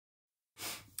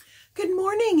Good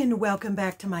morning and welcome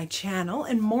back to my channel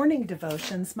and morning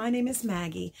devotions. My name is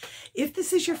Maggie. If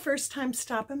this is your first time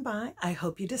stopping by, I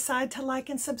hope you decide to like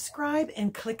and subscribe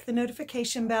and click the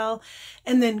notification bell,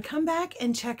 and then come back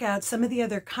and check out some of the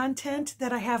other content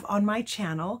that I have on my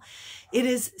channel. It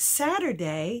is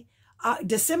Saturday,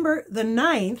 December the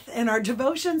 9th, and our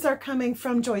devotions are coming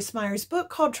from Joyce Meyer's book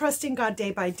called Trusting God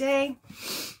Day by Day.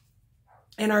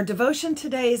 And our devotion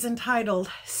today is entitled,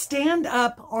 Stand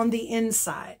Up on the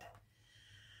Inside.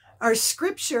 Our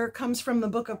scripture comes from the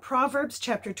book of Proverbs,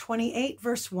 chapter 28,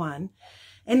 verse 1,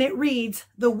 and it reads,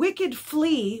 "The wicked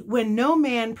flee when no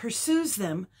man pursues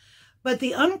them, but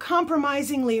the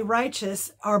uncompromisingly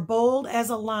righteous are bold as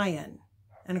a lion."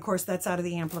 And of course, that's out of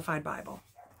the Amplified Bible.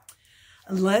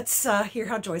 Let's hear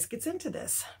how Joyce gets into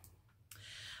this.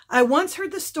 I once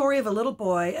heard the story of a little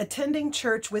boy attending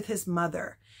church with his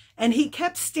mother, and he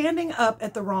kept standing up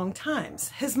at the wrong times.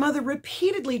 His mother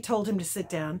repeatedly told him to sit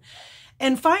down,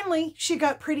 and finally, she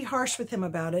got pretty harsh with him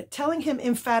about it, telling him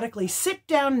emphatically, "Sit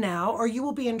down now, or you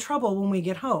will be in trouble when we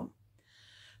get home."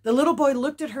 The little boy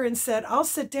looked at her and said, "I'll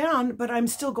sit down, but I'm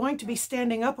still going to be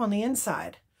standing up on the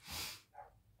inside."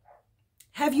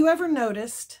 Have you ever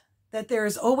noticed that there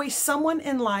is always someone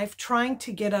in life trying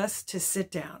to get us to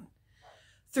sit down?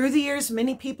 Through the years,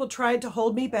 many people tried to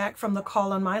hold me back from the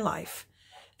call on my life.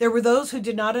 There were those who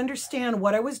did not understand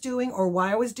what I was doing or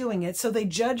why I was doing it, so they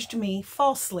judged me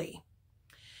falsely.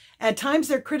 At times,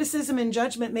 their criticism and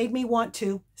judgment made me want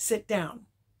to sit down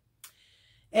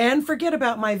and forget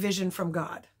about my vision from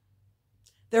God.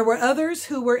 There were others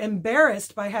who were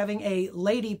embarrassed by having a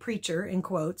lady preacher, in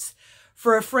quotes,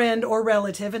 for a friend or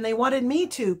relative, and they wanted me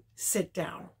to sit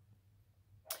down,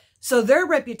 so their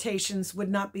reputations would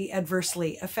not be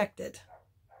adversely affected.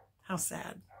 How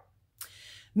sad.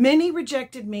 Many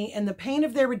rejected me, and the pain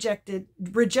of their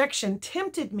rejection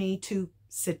tempted me to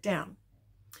sit down.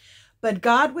 But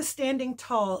God was standing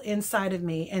tall inside of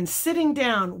me, and sitting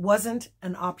down wasn't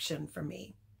an option for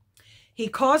me. He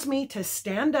caused me to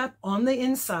stand up on the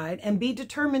inside and be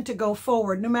determined to go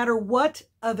forward no matter what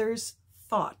others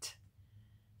thought,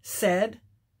 said,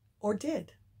 or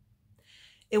did.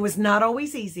 It was not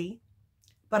always easy,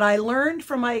 but I learned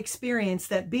from my experience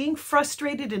that being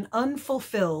frustrated and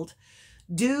unfulfilled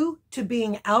due to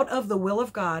being out of the will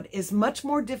of God is much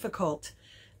more difficult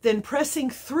than pressing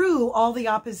through all the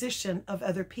opposition of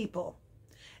other people.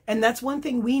 And that's one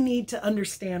thing we need to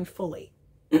understand fully.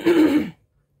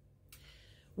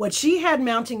 What she had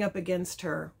mounting up against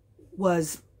her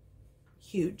was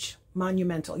huge,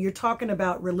 monumental. You're talking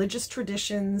about religious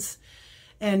traditions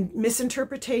and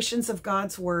misinterpretations of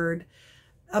God's word,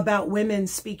 about women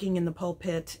speaking in the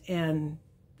pulpit, and,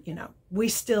 you know, we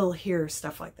still hear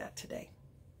stuff like that today.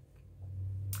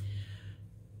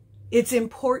 It's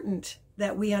important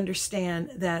that we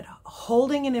understand that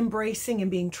holding and embracing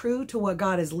and being true to what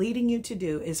God is leading you to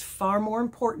do is far more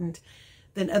important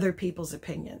than other people's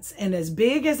opinions. And as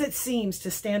big as it seems to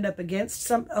stand up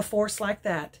against a force like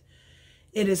that,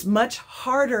 it is much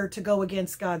harder to go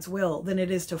against God's will than it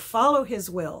is to follow his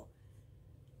will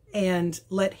and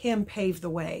let him pave the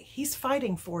way. He's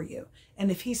fighting for you. And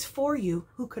if he's for you,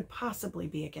 who could possibly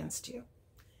be against you?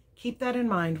 Keep that in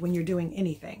mind when you're doing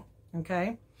anything,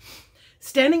 okay?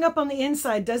 Standing up on the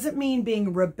inside doesn't mean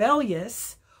being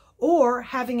rebellious or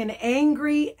having an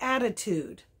angry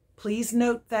attitude. Please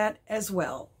note that as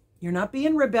well. You're not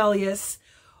being rebellious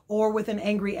or with an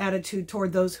angry attitude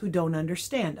toward those who don't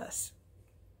understand us.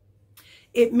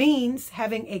 It means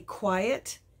having a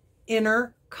quiet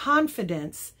inner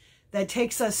confidence that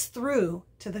takes us through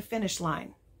to the finish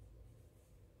line.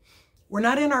 We're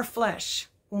not in our flesh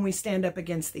when we stand up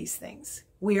against these things.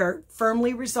 We are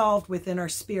firmly resolved within our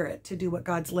spirit to do what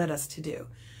God's led us to do.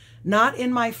 Not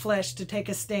in my flesh to take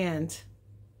a stand.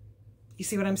 You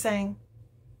see what I'm saying?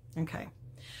 Okay.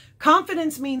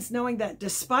 Confidence means knowing that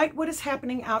despite what is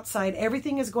happening outside,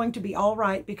 everything is going to be all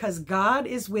right because God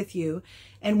is with you.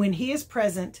 And when he is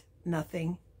present,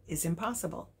 nothing is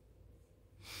impossible.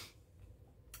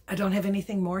 I don't have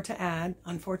anything more to add.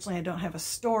 Unfortunately, I don't have a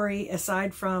story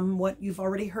aside from what you've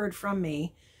already heard from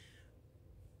me.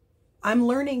 I'm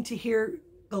learning to hear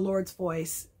the Lord's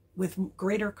voice with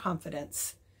greater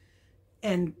confidence.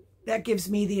 And that gives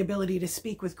me the ability to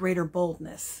speak with greater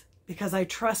boldness because I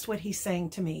trust what he's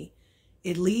saying to me.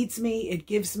 It leads me. It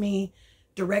gives me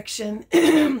direction.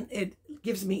 It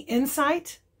gives me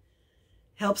insight,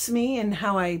 helps me in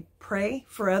how I pray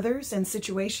for others and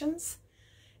situations.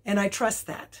 And I trust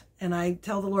that. And I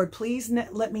tell the Lord, please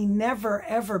let me never,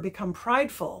 ever become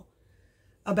prideful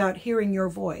about hearing your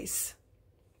voice,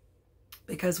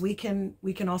 because we can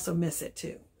also miss it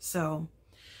too. So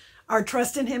our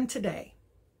trust in him today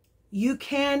You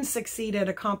can succeed at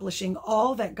accomplishing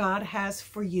all that God has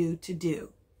for you to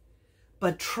do.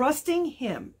 But trusting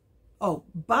him,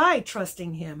 by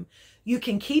trusting him, you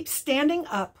can keep standing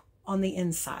up on the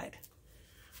inside.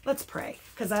 Let's pray,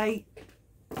 because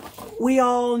we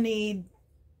all need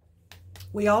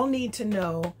to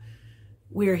know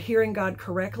we're hearing God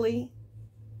correctly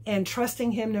and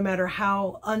trusting him no matter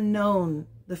how unknown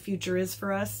the future is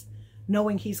for us,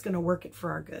 knowing he's going to work it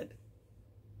for our good.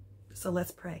 So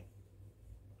let's pray.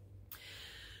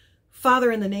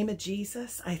 Father, in the name of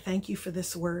Jesus, I thank you for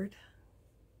this word.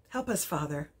 Help us,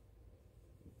 Father,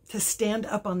 to stand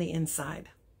up on the inside.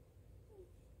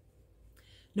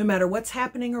 No matter what's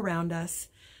happening around us,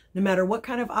 no matter what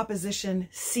kind of opposition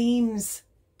seems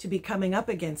to be coming up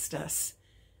against us,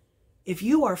 if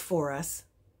you are for us,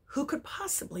 who could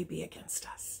possibly be against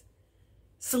us?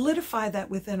 Solidify that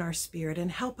within our spirit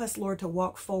and help us, Lord, to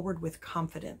walk forward with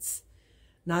confidence,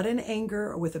 not in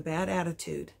anger or with a bad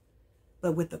attitude,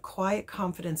 but with the quiet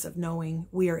confidence of knowing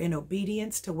we are in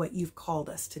obedience to what you've called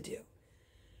us to do.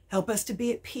 Help us to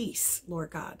be at peace, Lord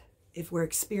God, if we're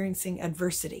experiencing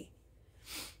adversity.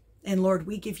 And Lord,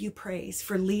 we give you praise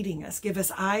for leading us. Give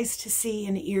us eyes to see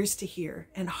and ears to hear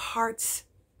and hearts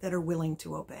that are willing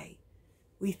to obey.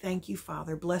 We thank you,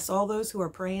 Father. Bless all those who are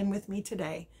praying with me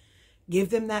today. Give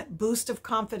them that boost of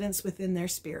confidence within their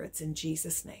spirits in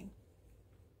Jesus' name.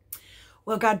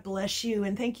 Well, God bless you,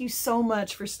 and thank you so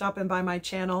much for stopping by my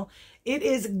channel. It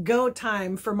is go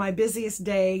time for my busiest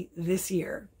day this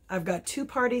year. I've got 2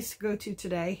 parties to go to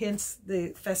today, hence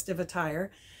the festive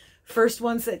attire. First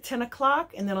one's at 10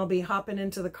 o'clock, and then I'll be hopping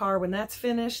into the car when that's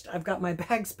finished. I've got my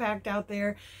bags packed out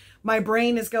there. My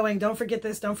brain is going, don't forget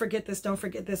this, don't forget this, don't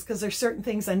forget this, because there's certain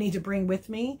things I need to bring with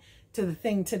me to the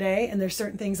thing today, and there's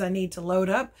certain things I need to load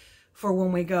up for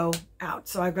when we go out.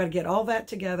 So I've got to get all that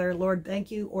together. Lord, thank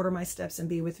you. Order my steps and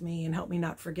be with me and help me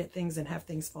not forget things and have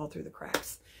things fall through the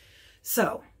cracks.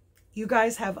 So you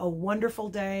guys have a wonderful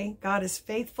day. God is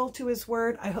faithful to his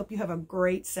word. I hope you have a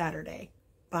great Saturday.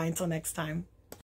 Bye until next time.